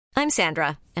I'm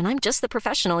Sandra, and I'm just the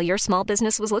professional your small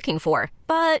business was looking for.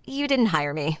 But you didn't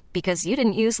hire me because you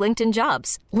didn't use LinkedIn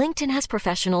Jobs. LinkedIn has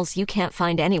professionals you can't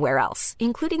find anywhere else,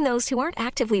 including those who aren't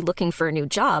actively looking for a new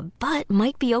job, but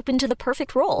might be open to the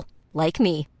perfect role, like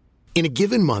me. In a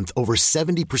given month, over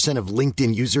 70% of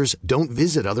LinkedIn users don't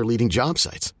visit other leading job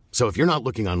sites. So if you're not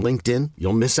looking on LinkedIn,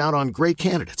 you'll miss out on great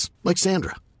candidates like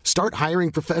Sandra. Start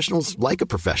hiring professionals like a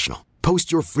professional.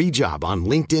 Post your free job on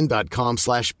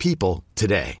linkedin.com/people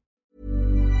today.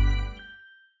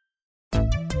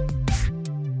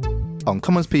 On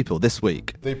Commons People this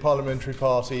week. The Parliamentary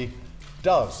Party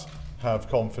does have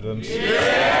confidence.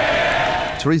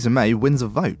 Theresa May wins a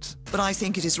vote. But I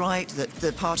think it is right that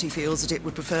the party feels that it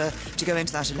would prefer to go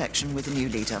into that election with a new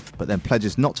leader. But then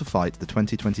pledges not to fight the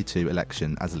 2022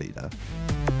 election as leader.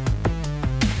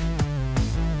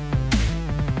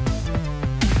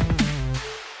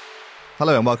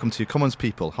 Hello and welcome to Commons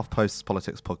People, HuffPost's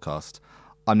politics podcast.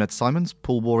 I'm Ned Simons.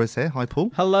 Paul Waugh is here. Hi,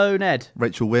 Paul. Hello, Ned.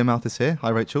 Rachel Wearmouth is here. Hi,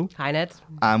 Rachel. Hi, Ned.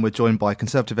 And we're joined by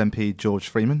Conservative MP George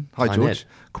Freeman. Hi, George. Ned.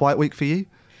 Quiet week for you?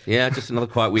 Yeah, just another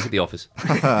quiet week at the office.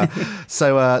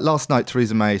 So last night,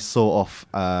 Theresa May saw off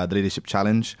the leadership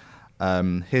challenge.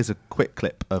 Here's a quick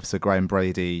clip of Sir Graham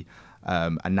Brady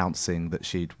announcing that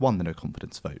she'd won the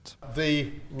no-confidence vote.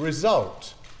 The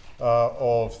result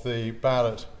of the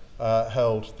ballot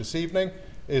held this evening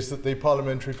is that the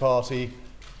Parliamentary Party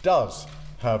does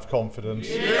have confidence.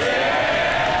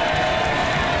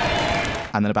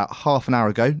 And then about half an hour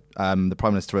ago, the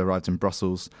Prime Minister arrived in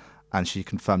Brussels and she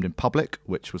confirmed in public,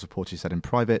 which was reportedly said in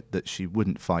private, that she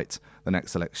wouldn't fight the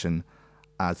next election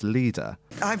as leader.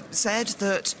 I've said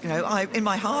that, in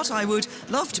my heart, I would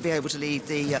love to be able to lead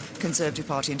the Conservative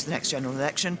Party into the next general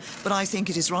election, but I think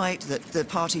it is right that the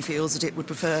party feels that it would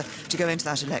prefer to go into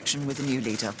that election with a new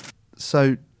leader.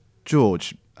 So,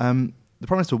 George, the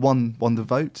Prime Minister won the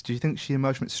vote. Do you think she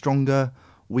emerged from it stronger,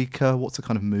 weaker? What's the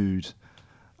kind of mood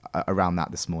around that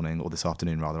this morning, or this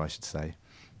afternoon, rather, I should say?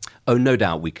 Oh, no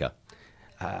doubt weaker.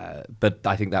 But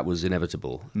I think that was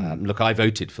inevitable. Look, I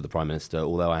voted for the Prime Minister,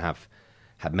 although I have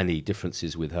had many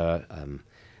differences with her.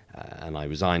 And I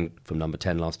resigned from Number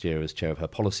 10 last year as chair of her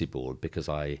policy board because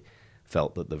I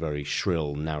felt that the very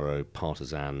shrill, narrow,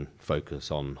 partisan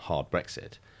focus on hard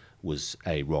Brexit was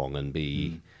A, wrong, and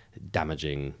B,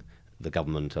 damaging the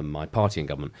government and my party in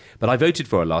government. But I voted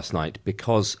for her last night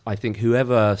because I think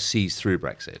whoever sees through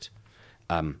Brexit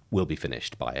will be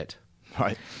finished by it.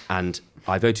 Right. And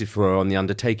I voted for her on the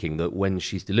undertaking that when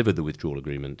she's delivered the withdrawal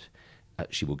agreement,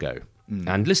 she will go.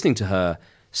 And listening to her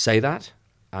say that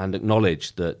and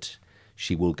acknowledge that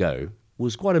she will go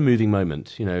was quite a moving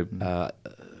moment.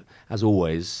 As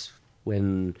always,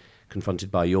 when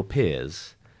confronted by your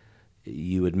peers,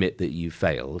 you admit that you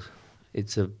failed.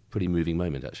 It's a pretty moving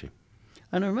moment, actually.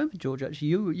 And I remember, George, actually,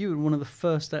 you were one of the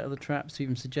first out of the traps to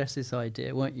even suggest this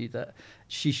idea, weren't you, that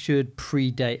she should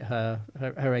predate her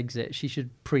exit, she should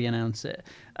pre-announce it.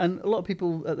 And a lot of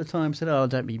people at the time said, oh,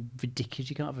 don't be ridiculous,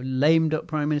 you can't have a lame-duck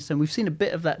Prime Minister. And we've seen a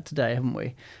bit of that today, haven't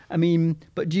we? I mean,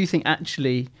 but do you think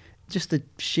actually just the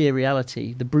sheer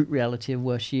reality, the brute reality of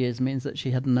where she is means that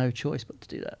she had no choice but to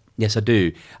do that? Yes, I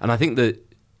do. And I think that,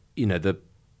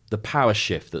 the power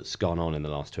shift that's gone on in the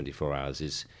last 24 hours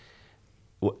is...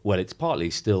 Well, it's partly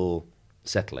still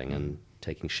settling and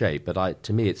taking shape, but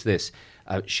to me it's this.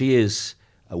 She is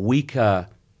weaker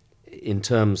in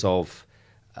terms of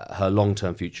her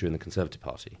long-term future in the Conservative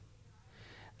Party.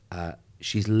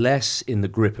 She's less in the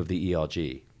grip of the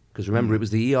ERG, because remember, it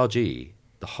was the ERG,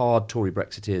 the hard Tory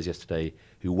Brexiteers yesterday,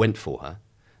 who went for her,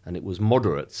 and it was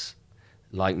moderates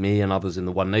like me and others in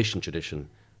the One Nation tradition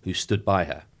who stood by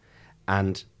her.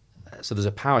 And so there's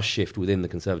a power shift within the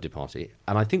Conservative Party.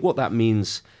 And I think what that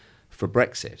means for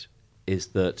Brexit is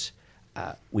that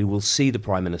we will see the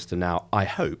Prime Minister now, I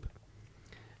hope,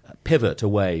 pivot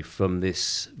away from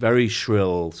this very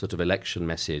shrill sort of election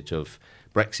message of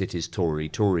Brexit is Tory,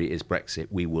 Tory is Brexit,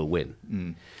 we will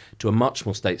win, to a much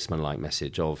more statesman-like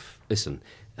message of, listen,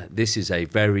 this is a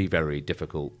very, very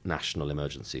difficult national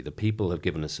emergency. The people have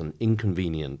given us an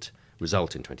inconvenient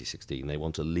result in 2016. They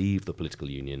want to leave the political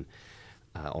union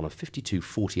on a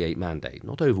 52-48 mandate,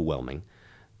 not overwhelming.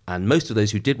 And most of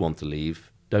those who did want to leave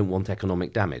don't want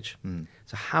economic damage.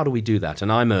 So how do we do that?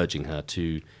 And I'm urging her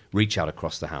to reach out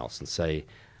across the House and say,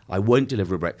 I won't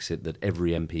deliver a Brexit that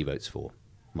every MP votes for.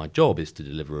 My job is to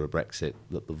deliver a Brexit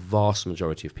that the vast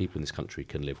majority of people in this country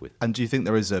can live with. And do you think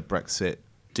there is a Brexit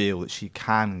deal that she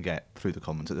can get through the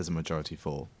Commons that there's a majority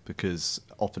for? Because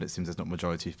often it seems there's not a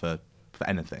majority for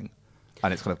anything.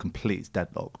 And it's kind of complete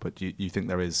deadlock. But do you think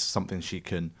there is something she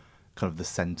can, kind of the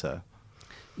centre?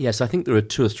 Yes, I think there are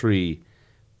two or three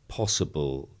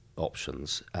possible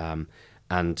options.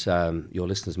 and your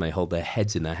listeners may hold their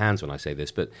heads in their hands when I say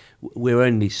this, but we're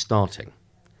only starting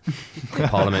the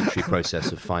parliamentary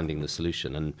process of finding the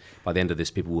solution. And by the end of this,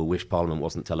 people will wish Parliament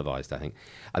wasn't televised, I think.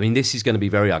 I mean, this is going to be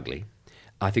very ugly.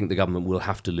 I think the government will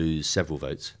have to lose several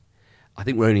votes. I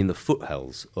think we're only in the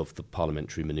foothills of the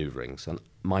parliamentary manoeuvrings. And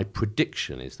my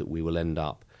prediction is that we will end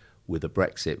up with a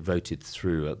Brexit voted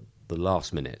through at the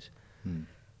last minute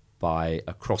by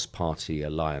a cross-party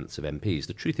alliance of MPs.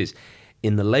 The truth is,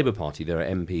 in the Labour Party, there are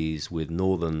MPs with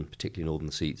particularly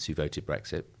northern seats who voted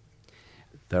Brexit.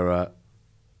 There are,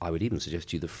 I would even suggest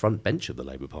to you, the front bench of the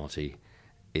Labour Party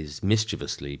is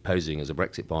mischievously posing as a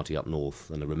Brexit party up north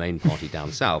and a Remain party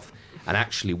down south, and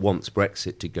actually wants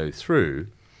Brexit to go through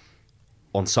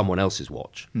on someone else's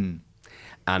watch.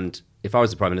 And if I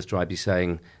was the Prime Minister, I'd be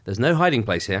saying, there's no hiding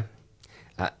place here,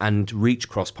 and reach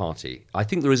cross-party. I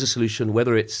think there is a solution,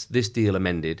 whether it's this deal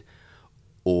amended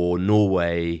or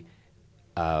Norway,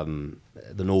 the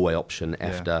Norway option,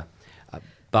 EFTA.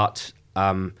 But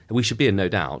we should be in no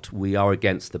doubt, we are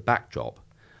against the backdrop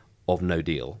of no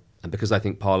deal. And because I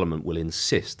think Parliament will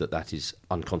insist that that is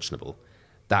unconscionable,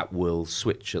 that will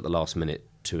switch at the last minute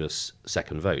to a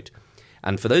second vote.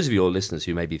 And for those of your listeners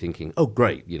who may be thinking, oh,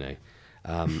 great,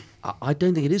 I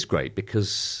don't think it is great,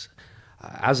 because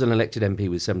as an elected MP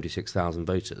with 76,000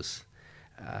 voters,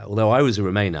 although I was a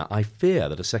Remainer, I fear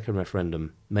that a second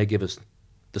referendum may give us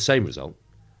the same result,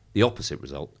 the opposite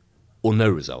result, or no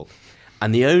result.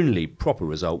 And the only proper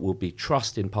result will be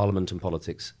trust in Parliament and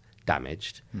politics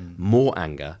damaged, more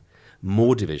anger,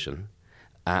 more division.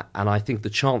 And I think the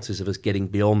chances of us getting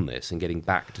beyond this and getting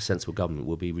back to sensible government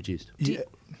will be reduced.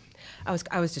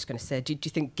 I was just going to say, do you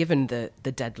think, given the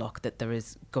deadlock, that there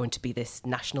is going to be this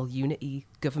national unity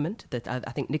government? That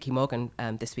I think Nicky Morgan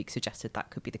this week suggested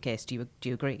that could be the case. Do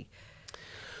you agree?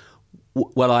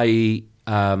 Well, I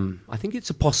think it's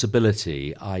a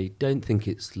possibility. I don't think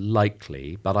it's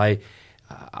likely, but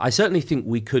I certainly think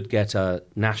we could get a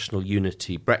national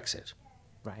unity Brexit.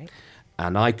 Right.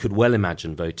 And I could well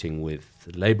imagine voting with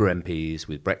Labour MPs,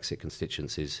 with Brexit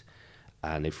constituencies,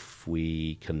 and if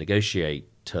we can negotiate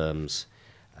terms,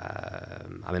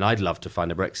 I'd love to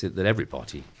find a Brexit that every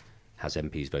party has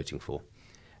MPs voting for.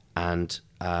 And,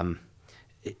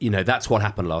 that's what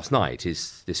happened last night,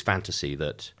 is this fantasy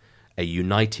that a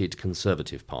united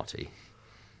Conservative Party,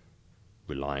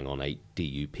 relying on 8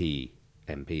 DUP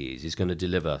MPs, is going to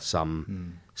deliver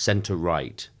some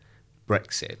centre-right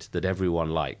Brexit that everyone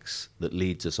likes, that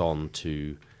leads us on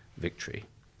to victory.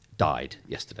 Died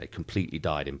yesterday, completely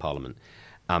died in Parliament.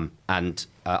 And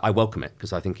I welcome it,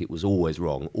 because I think it was always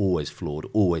wrong, always flawed,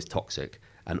 always toxic,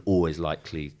 and always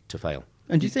likely to fail.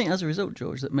 And do you think, as a result,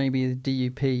 George, that maybe the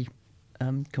DUP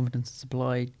confidence and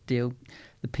supply deal,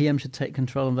 the PM should take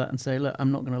control of that and say, look,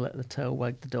 I'm not going to let the tail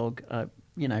wag the dog.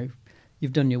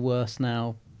 You've done your worst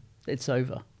now. It's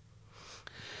over.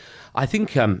 I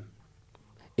think, one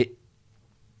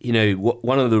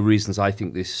of the reasons I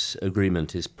think this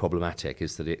agreement is problematic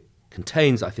is that it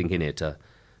contains, I think, in it a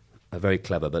very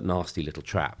clever but nasty little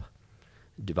trap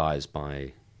devised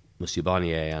by Monsieur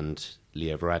Barnier and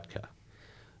Leo Varadkar,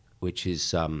 which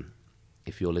is,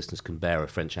 if your listeners can bear a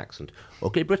French accent,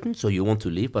 OK, Britain, so you want to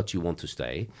leave, but you want to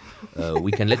stay.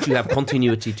 We can let you have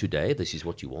continuity today. This is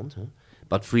what you want,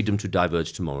 but freedom to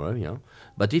diverge tomorrow.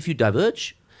 But if you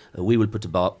diverge, we will put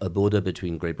a border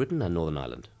between Great Britain and Northern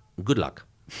Ireland. Good luck.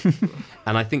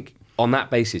 And I think on that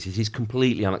basis, it is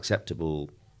completely unacceptable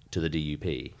to the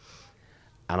DUP.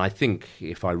 And I think,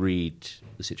 if I read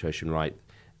the situation right,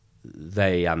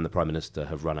 they and the Prime Minister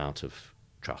have run out of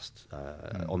trust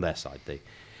on their side.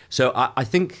 So I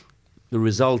think the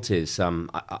result is,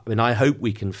 I hope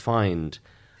we can find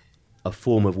a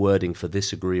form of wording for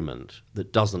this agreement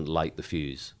that doesn't light the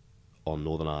fuse on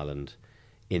Northern Ireland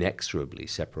inexorably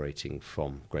separating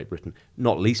from Great Britain,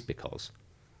 not least because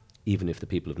even if the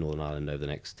people of Northern Ireland over the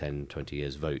next 10, 20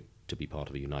 years vote to be part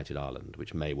of a united Ireland,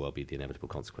 which may well be the inevitable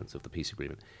consequence of the peace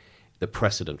agreement, the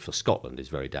precedent for Scotland is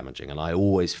very damaging. And I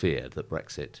always feared that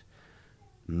Brexit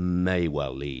may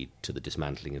well lead to the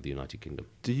dismantling of the United Kingdom.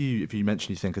 If you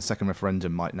mentioned you think a second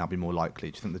referendum might now be more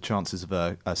likely, do you think the chances of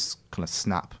a kind of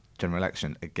snap general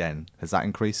election again, has that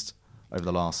increased over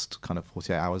the last kind of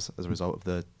 48 hours as a result of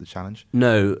the challenge?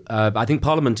 No, I think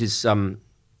Parliament is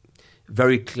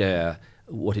very clear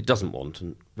what it doesn't want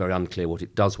and very unclear what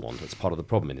it does want. That's part of the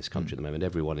problem in this country at the moment.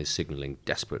 Everyone is signalling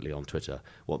desperately on Twitter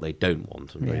what they don't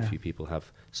want, and very few people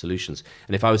have solutions.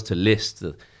 And if I was to list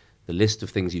the list of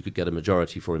things you could get a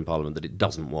majority for in Parliament that it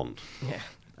doesn't want,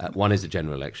 one is a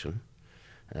general election,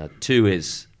 2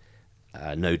 is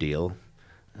no deal,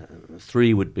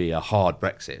 3 would be a hard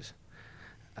Brexit,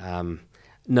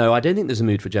 No, I don't think there's a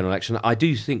mood for a general election. I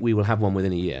do think we will have one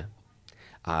within a year.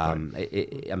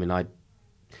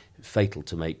 Fatal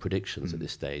to make predictions at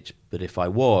this stage, but if I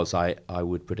was, I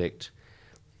would predict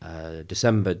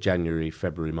December, January,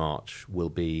 February, March will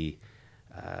be,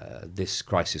 this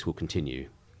crisis will continue.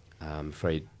 I'm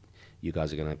afraid you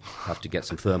guys are going to have to get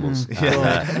some thermals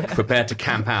prepared to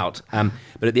camp out.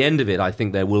 But at the end of it, I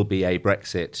think there will be a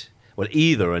Brexit, well,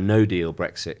 either a no-deal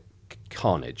Brexit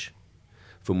carnage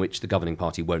from which the governing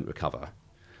party won't recover.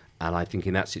 And I think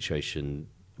in that situation,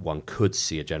 one could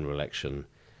see a general election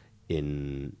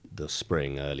in the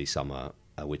spring, early summer,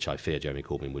 which I fear Jeremy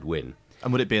Corbyn would win.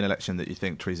 And would it be an election that you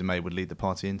think Theresa May would lead the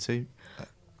party into?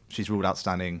 She's ruled out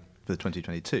standing for the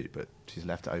 2022, but she's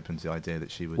left it open to the idea that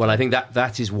she would... Well, I think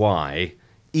that is why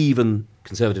even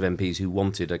Conservative MPs who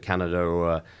wanted a Canada or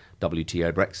a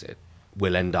WTO Brexit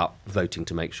will end up voting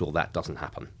to make sure that doesn't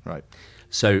happen. Right.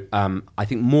 So I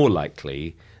think more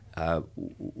likely,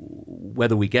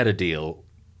 whether we get a deal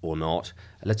or not,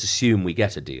 let's assume we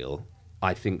get a deal,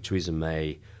 I think Theresa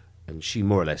May, and she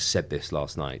more or less said this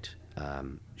last night,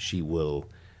 she will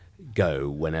go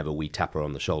whenever we tap her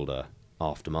on the shoulder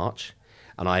after March.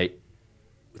 And I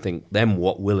think then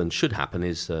what will and should happen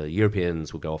is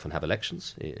Europeans will go off and have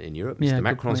elections in Europe. Yeah, Mr.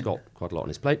 Macron's got quite a lot on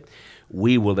his plate.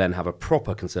 We will then have a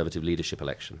proper Conservative leadership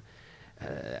election.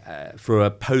 For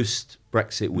a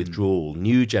post-Brexit withdrawal,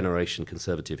 new generation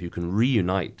Conservative who can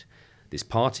reunite this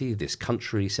party, this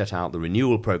country, set out the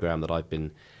renewal programme that I've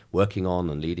been working on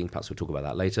and leading. Perhaps we'll talk about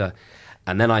that later.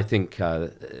 And then I think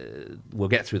we'll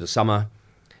get through the summer,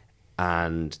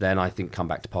 and then I think come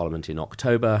back to Parliament in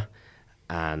October,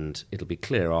 and it'll be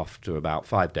clear after about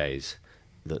 5 days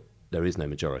that there is no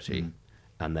majority,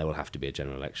 and there will have to be a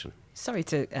general election. Sorry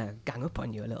to gang up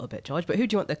on you a little bit, George, but who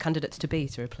do you want the candidates to be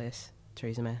to replace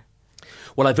Theresa May?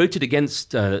 Well, I voted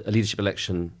against a leadership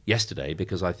election yesterday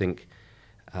because I think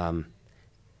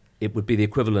it would be the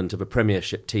equivalent of a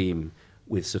Premiership team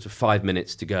with sort of 5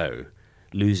 minutes to go,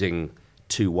 losing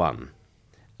 2-1,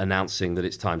 announcing that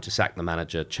it's time to sack the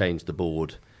manager, change the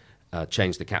board,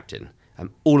 change the captain.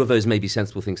 All of those may be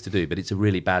sensible things to do, but it's a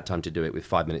really bad time to do it with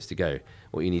 5 minutes to go.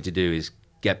 What you need to do is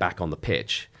get back on the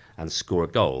pitch and score a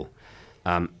goal.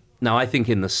 Now, I think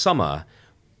in the summer,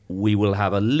 we will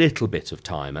have a little bit of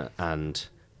time and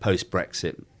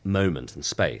post-Brexit moment and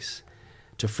space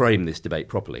to frame this debate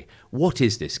properly. What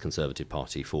is this Conservative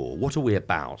Party for? What are we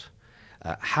about?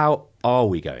 How are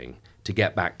we going to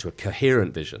get back to a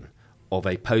coherent vision of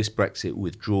a post-Brexit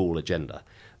withdrawal agenda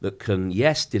that can,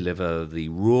 yes, deliver the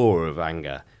roar of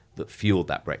anger that fueled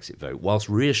that Brexit vote, whilst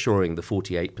reassuring the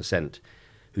 48%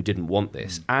 who didn't want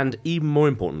this, and even more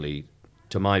importantly,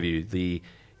 to my view, the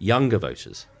younger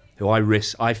voters who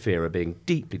I fear are being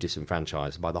deeply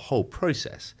disenfranchised by the whole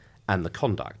process and the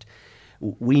conduct.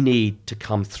 We need to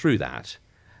come through that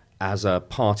as a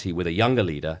party with a younger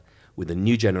leader, with a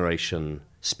new generation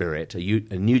spirit, a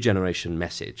new generation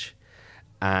message.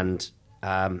 And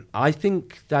I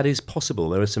think that is possible.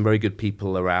 There are some very good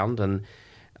people around, and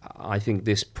I think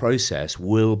this process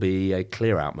will be a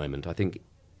clear-out moment. I think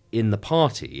in the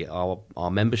party,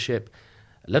 our membership,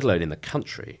 let alone in the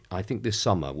country, I think this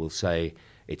summer will say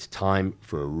it's time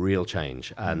for a real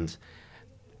change. And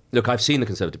look, I've seen the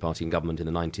Conservative Party in government in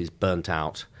the 90s burnt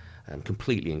out and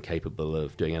completely incapable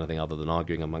of doing anything other than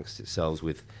arguing amongst itself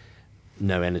with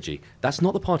no energy. That's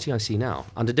not the party I see now.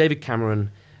 Under David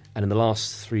Cameron, and in the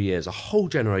last 3 years, a whole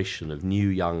generation of new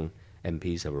young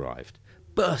MPs have arrived,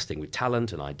 bursting with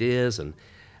talent and ideas and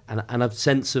a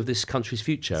sense of this country's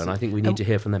future. And I think we need to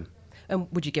hear from them. And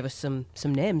would you give us some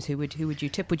names? Who would you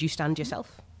tip? Would you stand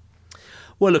yourself?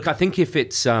 Well, look, I think if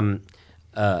it's...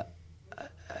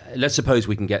 let's suppose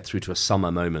we can get through to a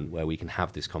summer moment where we can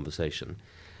have this conversation.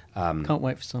 Can't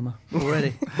wait for summer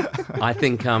already. I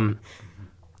think,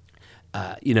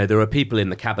 there are people in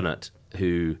the cabinet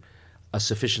who are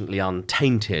sufficiently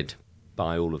untainted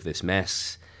by all of this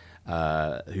mess,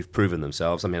 who've proven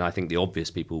themselves. I mean, I think the obvious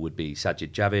people would be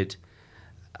Sajid Javid,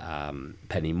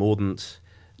 Penny Mordaunt,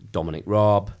 Dominic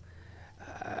Raab.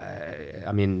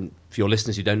 For your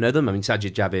listeners who don't know them,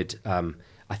 Sajid Javid,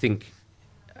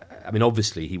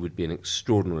 obviously he would be an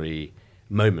extraordinary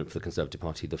moment for the Conservative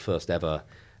Party, the first ever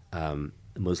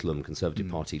Muslim Conservative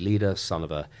Party leader, son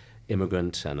of an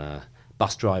immigrant and a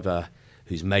bus driver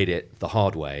who's made it the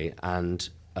hard way. And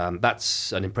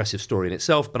that's an impressive story in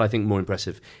itself, but I think more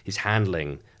impressive his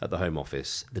handling at the Home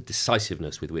Office, the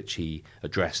decisiveness with which he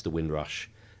addressed the Windrush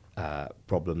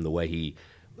problem, the way he,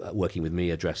 working with me,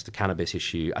 addressed the cannabis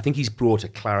issue. I think he's brought a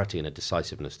clarity and a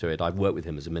decisiveness to it. I've worked with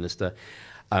him as a minister.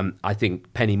 I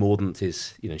think Penny Mordaunt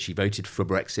is, she voted for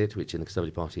Brexit, which in the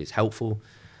Conservative Party is helpful.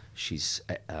 She's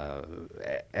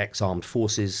ex-armed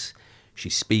forces. She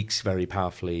speaks very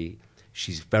powerfully.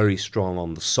 She's very strong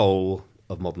on the soul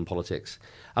of modern politics.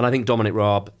 And I think Dominic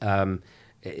Raab,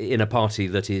 in a party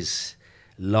that is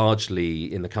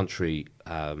largely in the country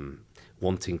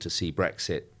wanting to see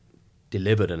Brexit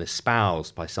delivered and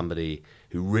espoused by somebody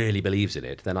who really believes in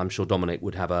it, then I'm sure Dominic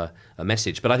would have a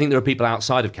message. But I think there are people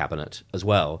outside of Cabinet as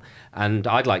well. And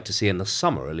I'd like to see in the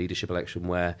summer a leadership election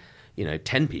where,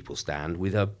 10 people stand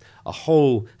with a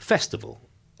whole festival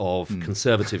of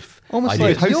conservative Almost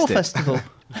ideas. like your festival.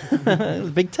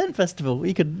 The Big Tent Festival.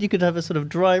 You could have a sort of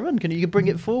dry run. You could bring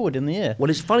it forward in the year. Well,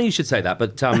 it's funny you should say that,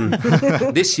 but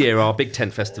this year our Big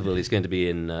Tent Festival is going to be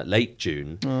in late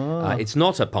June. It's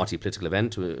not a party political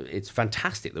event. It's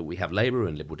fantastic that we have Labour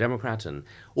and Liberal Democrat and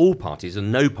all parties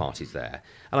and no parties there.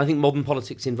 And I think modern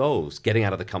politics involves getting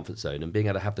out of the comfort zone and being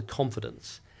able to have the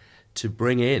confidence to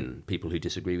bring in people who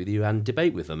disagree with you and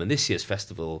debate with them. And this year's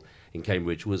festival in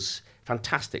Cambridge was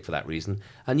fantastic for that reason.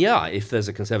 And yeah, if there's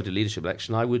a Conservative leadership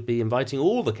election, I would be inviting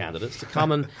all the candidates to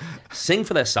come and sing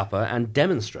for their supper and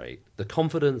demonstrate the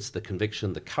confidence, the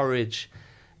conviction, the courage,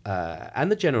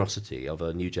 and the generosity of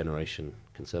a new generation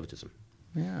conservatism.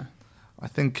 Yeah. I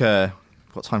think we've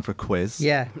got time for a quiz.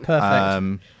 Yeah,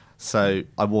 perfect. So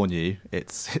I warn you,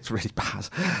 it's really bad.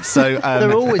 So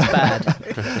they're always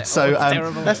bad. So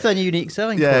that's their unique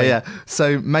selling point. Yeah.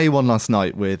 So May won last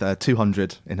night with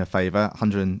 200 in her favour,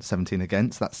 117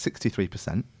 against. That's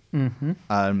 63%.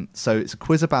 Mm-hmm. So it's a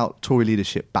quiz about Tory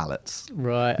leadership ballots.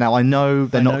 Right. Now I know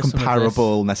they're not some of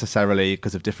comparable necessarily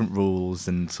because of different rules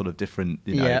and sort of different,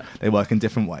 they work in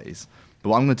different ways. But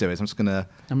what I'm going to do is I'm just going to...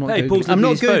 I'm not Hey, Paul's Googling. I'm not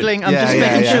looking at his Googling. phone. I'm just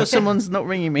making sure someone's not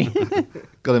ringing me.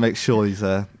 Got to make sure he's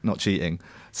not cheating.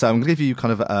 So I'm going to give you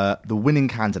kind of the winning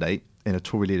candidate in a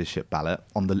Tory leadership ballot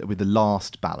with the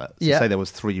last ballot. So say there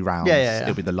was 3 rounds,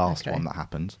 it'll be the last one that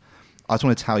happened. I just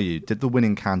want to tell you, did the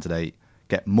winning candidate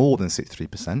get more than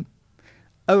 63%?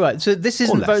 Oh, right. So this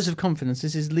isn't votes of confidence.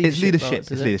 This is leadership. It's leadership.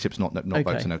 Ballots, it's leadership. It's not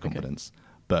votes of no confidence.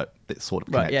 But it's sort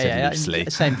of connected loosely.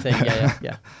 Same thing.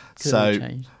 Yeah. So,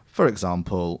 for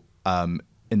example,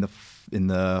 in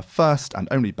the first and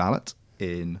only ballot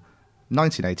in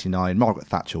 1989, Margaret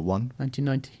Thatcher won.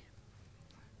 1990.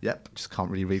 Yep, just can't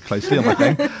really read closely on my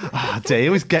thing. Dear, he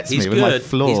always gets me with my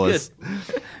flaws. He's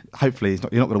good. Hopefully,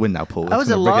 you're not going to win now, Paul. I was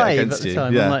alive at the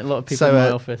time, unlike a lot of people in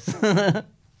my office.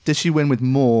 Did she win with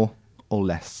more or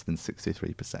less than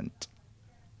 63%? I'm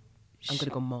going to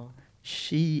go more.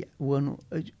 She won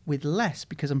with less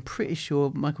because I'm pretty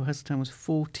sure Michael Heseltine was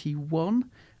 41,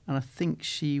 and I think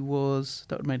she was,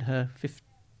 that would have made her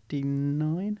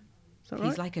 59. Is that right?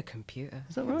 He's like a computer.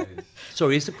 Is that right?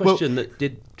 Sorry, is the question that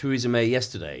did Theresa May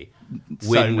yesterday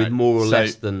win with more or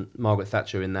less than Margaret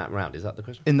Thatcher in that round? Is that the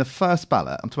question? In the first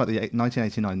ballot, I'm talking about the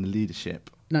 1989 leadership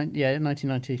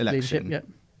 1990 election. leadership, yeah.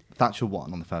 Thatcher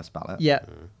won on the first ballot. Yeah.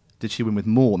 Did she win with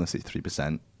more than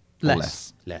 63% or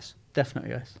less? Less.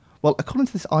 Definitely less. Well, according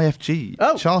to this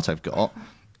IFG chart I've got,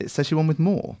 it says she won with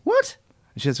more. What?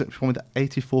 She won with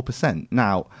 84%.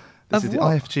 Now, this Of is the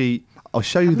what? IFG. I'll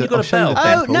show you the. got a I'll show you bell? the Oh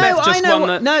sample. no! Left just I know. won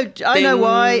the No, I know ding.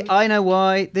 why. I know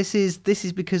why. This is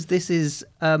because this is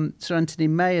Sir Anthony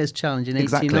Mayer's challenge in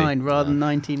Exactly. '89 rather than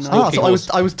 1990.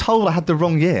 So I was told I had the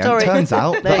wrong year. Sorry. And it turns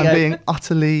out There that you I'm go. being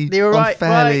utterly You're right,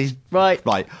 unfairly. right.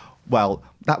 Right. Well,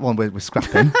 that one we're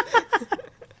scrapping.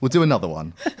 We'll do another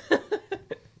one.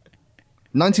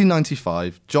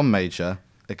 1995, John Major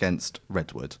against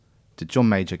Redwood. Did John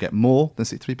Major get more than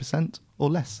 63% or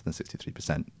less than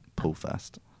 63%? Paul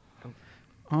first.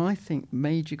 I think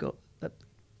Major got.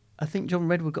 I think John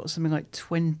Redwood got something like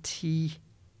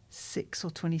 26 or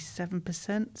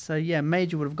 27%. So yeah,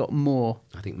 Major would have got more.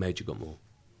 I think Major got more.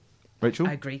 Rachel?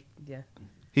 I agree, yeah.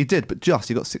 He did, but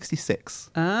he got 66.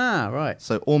 Ah, right,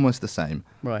 So almost the same.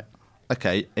 right.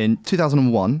 Okay, in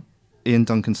 2001, Ian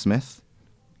Duncan Smith,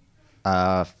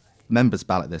 members'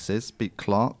 ballot this is, beat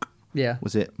Clark. Yeah,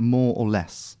 Was it more or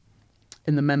less?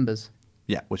 in the members.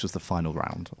 Yeah, which was the final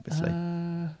round, obviously.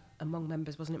 Among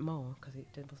members, wasn't it more? Because it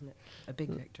did, wasn't it? A big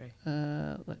victory.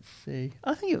 Let's see.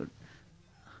 I think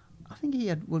he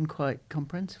had won quite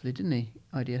comprehensively, didn't he?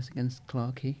 IDS against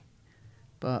Clarkey,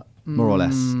 but More or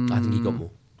less. I think he got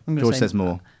more. I'm gonna George say, says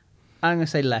more. I'm going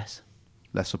to say less.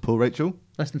 Less for Paul. Rachel?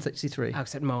 Less than 63. I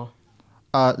said more.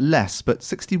 Less, but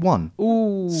 61.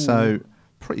 Ooh. So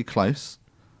pretty close.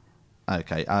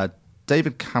 Okay,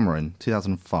 David Cameron,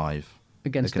 2005.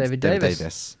 Against David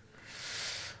Davis.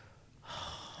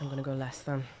 I'm going to go less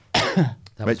then. That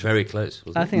was very close,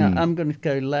 wasn't I it? think I'm going to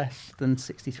go less than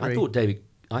 63. I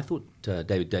thought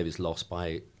David Davis lost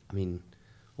by,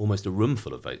 almost a room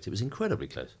full of votes. It was incredibly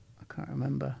close. I can't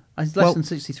remember. It's less Well- than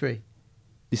 63.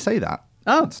 You say that,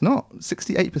 Oh, It's not.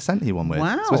 68% he won with.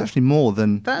 Wow. So it's actually more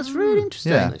than... that's really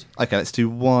interesting. Yeah. Okay, let's do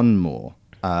one more.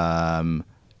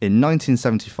 In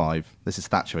 1975, this is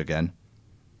Thatcher again.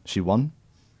 She won.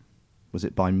 Was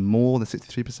it by more than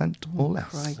 63% or less?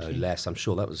 crikey. So less. I'm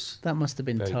sure that was. That must have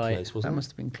been Very tight. close, wasn't That it? must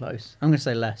have been close. I'm going to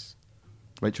say less.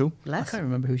 Rachel? I can't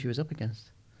remember who she was up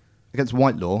against. Against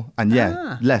Whitelaw. And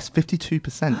less.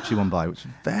 52% she won by, which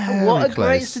is very What a close.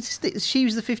 great statistic. She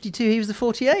was the 52, he was the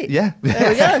 48. Yeah. There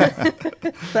we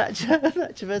go.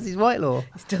 Thatcher versus Whitelaw.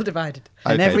 Still divided.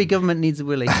 And Okay. every government needs a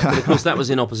Willie. But of course, that was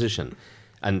in opposition.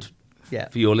 And Yeah.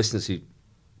 for your listeners who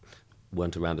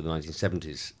weren't around in the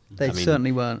 1970s, They I mean,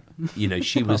 certainly weren't. You know,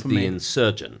 she was from the me.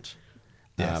 insurgent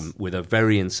Yes. with a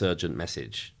very insurgent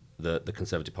message that the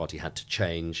Conservative Party had to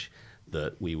change,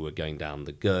 that we were going down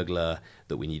the gurgler,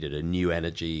 that we needed a new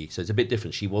energy. So it's a bit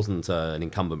different. She wasn't an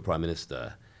incumbent prime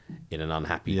minister in an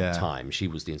unhappy time. She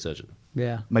was the insurgent.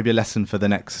 Yeah. Maybe a lesson for the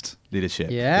next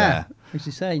leadership. Yeah. As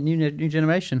you say, new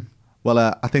generation. Well,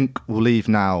 I think we'll leave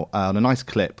now on a nice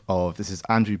clip of, this is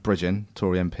Andrew Bridgen,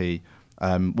 Tory MP,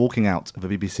 walking out of a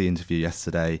BBC interview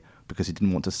yesterday because he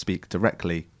didn't want to speak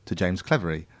directly to James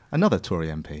Cleverly, another Tory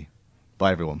MP.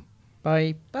 Bye, everyone.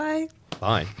 Bye. Bye.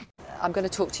 Bye. I'm going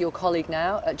to talk to your colleague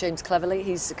now, James Cleverly.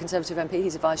 He's a Conservative MP.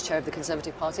 He's a Vice Chair of the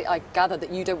Conservative Party. I gather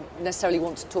that you don't necessarily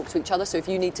want to talk to each other, so if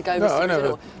you need to go, No, Mr. I know,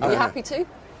 Bridgen, but- are you happy to?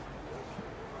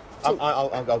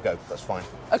 I'll go. That's fine.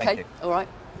 Okay, Thank you. all right.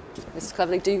 Mrs.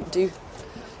 Cleverly,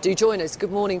 do join us.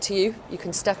 Good morning to you. You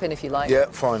can step in if you like. Yeah,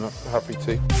 fine. I'm happy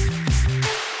to.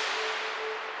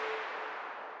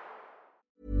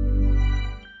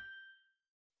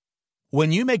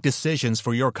 When you make decisions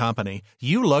for your company,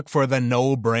 you look for the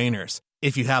no-brainers.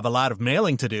 If you have a lot of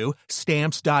mailing to do,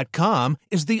 Stamps.com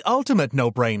is the ultimate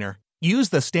no-brainer. Use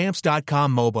the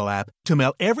Stamps.com mobile app to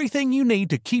mail everything you need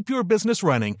to keep your business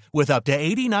running with up to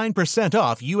 89%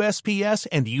 off USPS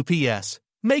and UPS.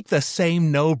 Make the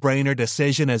same no-brainer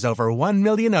decision as over 1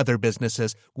 million other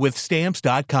businesses with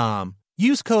Stamps.com.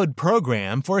 Use code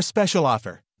PROGRAM for a special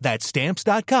offer. That's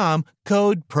Stamps.com,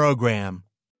 code PROGRAM.